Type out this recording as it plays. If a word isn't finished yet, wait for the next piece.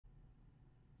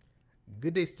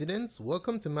Good day, students.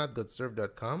 Welcome to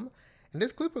mathgotserved.com. In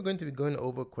this clip, we're going to be going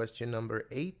over question number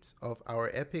 8 of our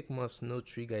Epic must-know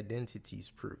trig identities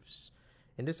proofs.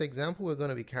 In this example, we're going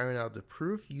to be carrying out the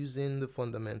proof using the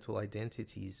fundamental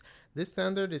identities. This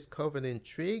standard is covered in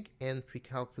trig and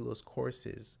precalculus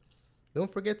courses. Don't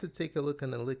forget to take a look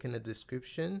on the link in the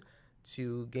description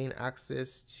to gain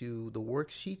access to the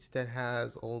worksheet that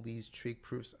has all these trig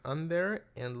proofs on there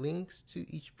and links to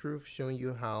each proof showing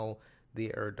you how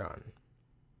they are done.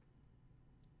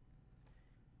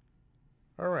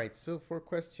 Alright, so for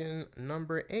question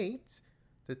number 8,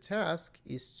 the task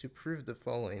is to prove the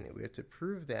following. We have to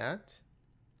prove that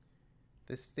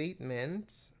the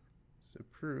statement,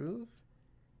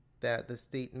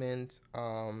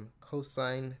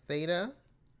 cosine theta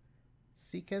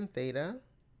secant theta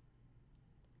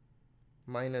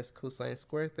minus cosine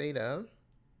square theta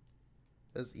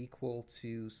is equal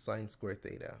to sine square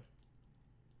theta.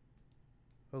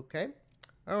 Okay,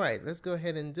 alright, let's go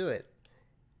ahead and do it.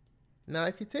 Now,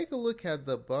 if you take a look at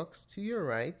the box to your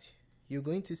right, you're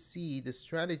going to see the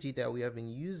strategy that we have been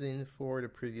using for the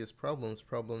previous problems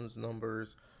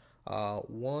numbers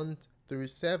 1 through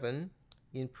 7,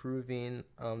 in proving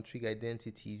trig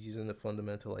identities using the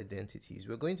fundamental identities.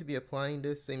 We're going to be applying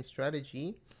the same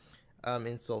strategy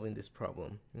in solving this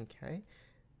problem. Okay.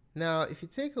 Now, if you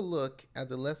take a look at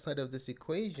the left side of this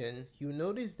equation, you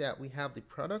notice that we have the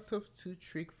product of two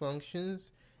trig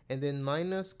functions and then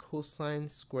minus cosine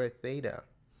squared theta.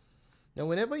 Now,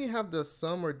 whenever you have the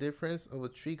sum or difference of a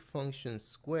trig function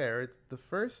squared, the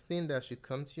first thing that should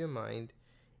come to your mind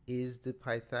is the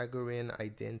Pythagorean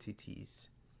identities.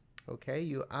 Okay,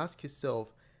 you ask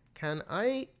yourself, can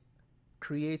I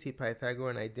create a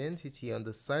Pythagorean identity on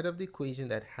the side of the equation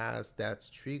that has that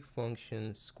trig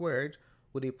function squared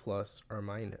with a plus or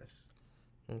minus?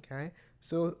 Okay,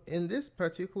 so in this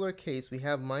particular case, we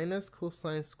have minus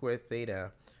cosine squared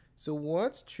theta. So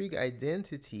what trig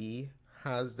identity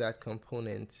has that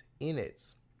component in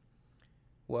it?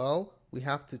 Well, we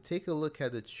have to take a look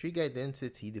at the trig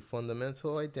identity, the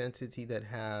fundamental identity that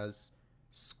has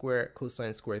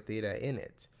cosine squared theta in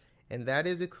it. And that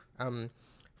is a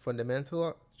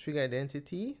fundamental trig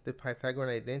identity, the Pythagorean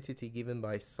identity given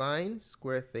by sine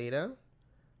squared theta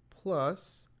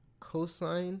plus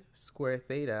cosine squared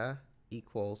theta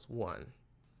equals 1.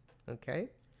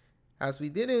 Okay? As we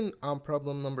did in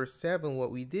problem number 7,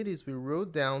 what we did is we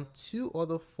wrote down two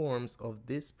other forms of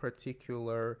this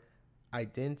particular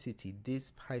identity,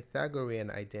 this Pythagorean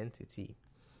identity.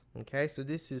 Okay, so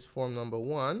this is form number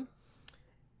 1.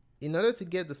 In order to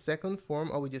get the second form,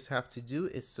 all we just have to do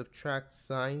is subtract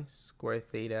sine squared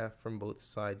theta from both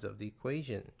sides of the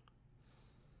equation.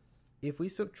 If we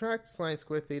subtract sine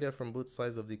squared theta from both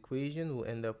sides of the equation, we'll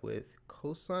end up with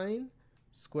cosine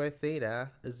square theta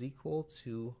is equal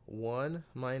to 1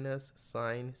 minus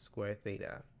sine square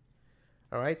theta.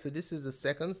 Alright, so this is the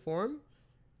second form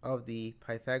of the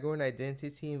Pythagorean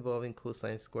identity involving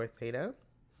cosine square theta.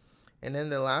 And then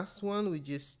the last one, we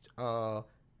just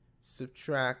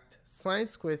subtract sine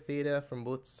square theta from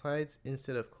both sides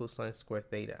instead of cosine square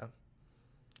theta.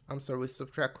 We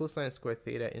subtract cosine square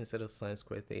theta instead of sine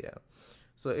square theta.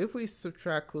 So if we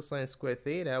subtract cosine square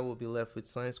theta, we'll be left with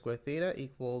sine square theta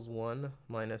equals 1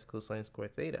 minus cosine square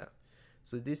theta.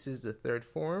 So this is the third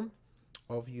form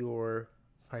of your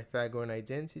Pythagorean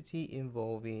identity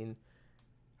involving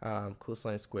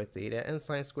cosine square theta and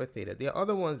sine square theta. There are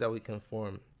other ones that we can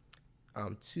form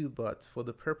too, but for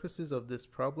the purposes of this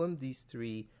problem, these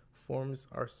three forms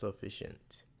are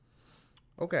sufficient.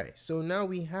 Okay, so now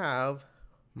we have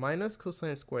minus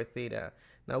cosine square theta.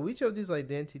 Now, which of these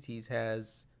identities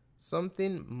has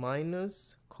something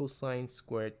minus cosine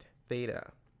squared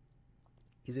theta?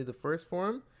 Is it the first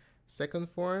form, second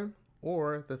form,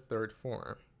 or the third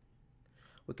form?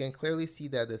 We can clearly see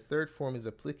that the third form is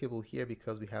applicable here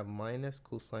because we have minus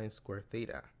cosine squared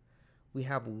theta. We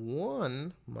have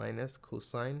 1 minus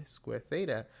cosine squared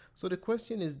theta. So the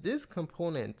question is, this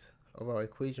component of our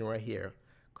equation right here,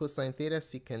 cosine theta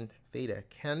secant theta,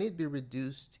 can it be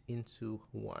reduced into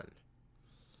 1?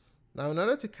 Now, in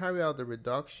order to carry out the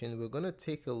reduction, we're going to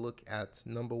take a look at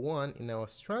number 1 in our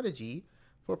strategy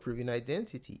for proving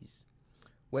identities.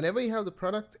 Whenever you have the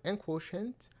product and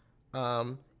quotient,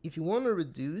 if you want to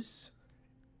reduce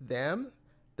them,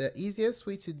 the easiest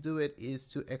way to do it is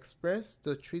to express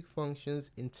the trig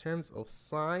functions in terms of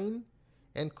sine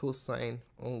and cosine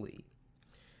only.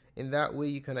 In that way,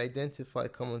 you can identify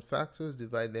common factors,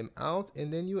 divide them out,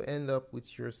 and then you end up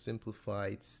with your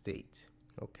simplified state.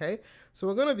 Okay, so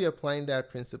we're going to be applying that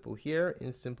principle here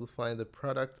in simplifying the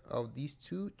product of these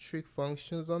two trig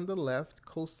functions on the left,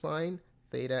 cosine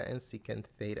theta and secant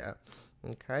theta.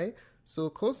 Okay, So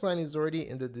cosine is already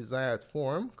in the desired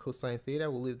form, cosine theta,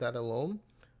 we'll leave that alone.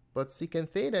 But secant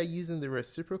theta using the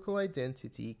reciprocal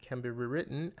identity can be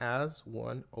rewritten as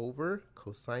 1 over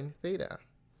cosine theta.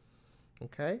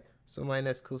 Okay, so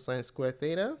minus cosine square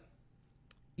theta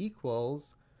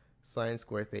equals sine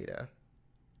square theta.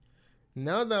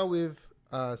 Now that we've,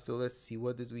 so let's see,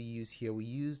 what did we use here? We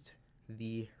used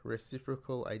the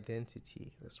reciprocal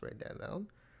identity. Let's write that down.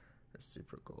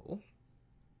 Reciprocal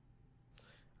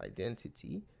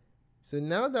identity. So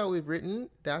now that we've written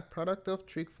that product of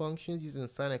trig functions using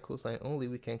sine and cosine only,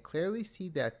 we can clearly see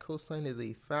that cosine is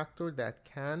a factor that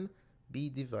can be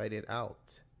divided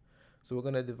out. So we're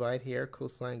going to divide here.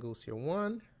 Cosine goes here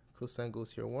 1, cosine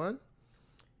goes here 1.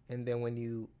 And then when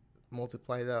you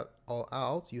multiply that all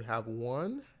out, you have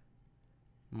 1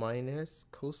 minus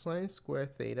cosine square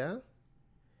theta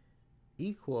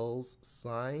equals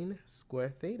sine square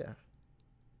theta.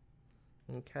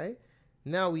 Okay,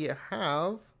 now we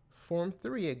have form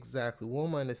 3 exactly, 1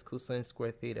 minus cosine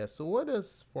square theta. So what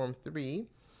does form 3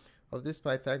 of this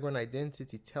Pythagorean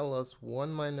identity tell us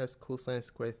 1 minus cosine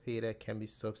square theta can be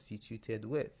substituted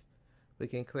with? We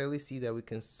can clearly see that we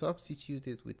can substitute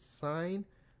it with sine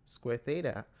square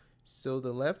theta. So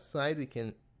the left side we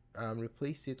can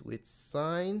replace it with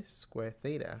sine square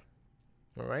theta.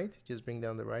 All right, just bring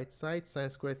down the right side. Sine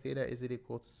square theta, is it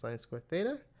equal to sine square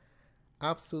theta?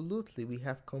 Absolutely, we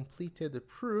have completed the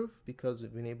proof because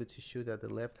we've been able to show that the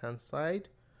left-hand side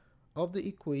of the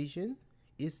equation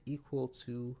is equal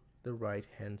to the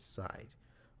right-hand side.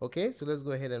 Okay, so let's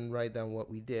go ahead and write down what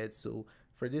we did. So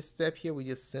for this step here, we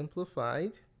just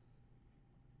simplified.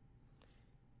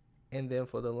 And then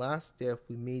for the last step,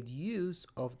 we made use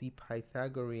of the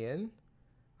Pythagorean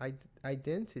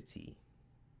identity.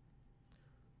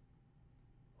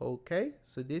 Okay,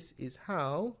 so this is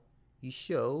how you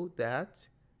show that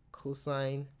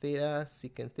cosine theta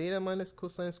secant theta minus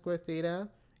cosine square theta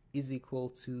is equal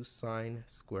to sine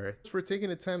square. Thanks for taking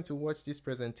the time to watch this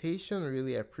presentation. I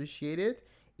really appreciate it.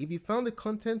 If you found the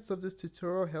contents of this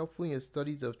tutorial helpful in your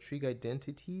studies of trig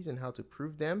identities and how to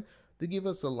prove them, do give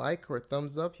us a like or a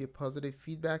thumbs up. Your positive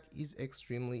feedback is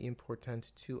extremely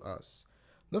important to us.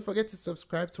 Don't forget to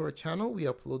subscribe to our channel. We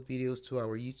upload videos to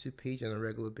our YouTube page on a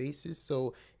regular basis.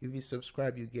 So if you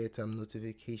subscribe, you get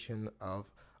notification of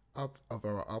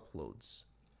our uploads.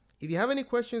 If you have any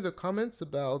questions or comments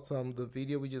about the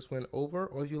video we just went over,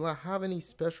 or if you have any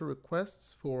special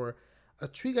requests for a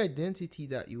trig identity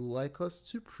that you would like us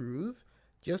to prove,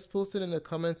 just post it in the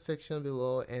comment section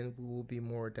below and we will be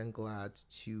more than glad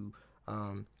to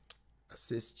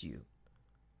assist you.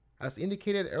 As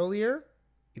indicated earlier,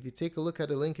 if you take a look at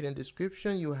the link in the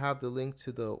description, you have the link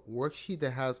to the worksheet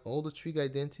that has all the trig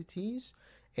identities.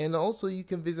 And also you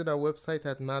can visit our website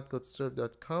at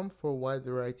mathgotserved.com for a wide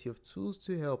variety of tools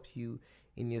to help you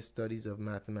in your studies of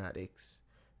mathematics.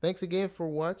 Thanks again for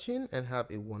watching and have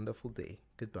a wonderful day.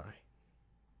 Goodbye.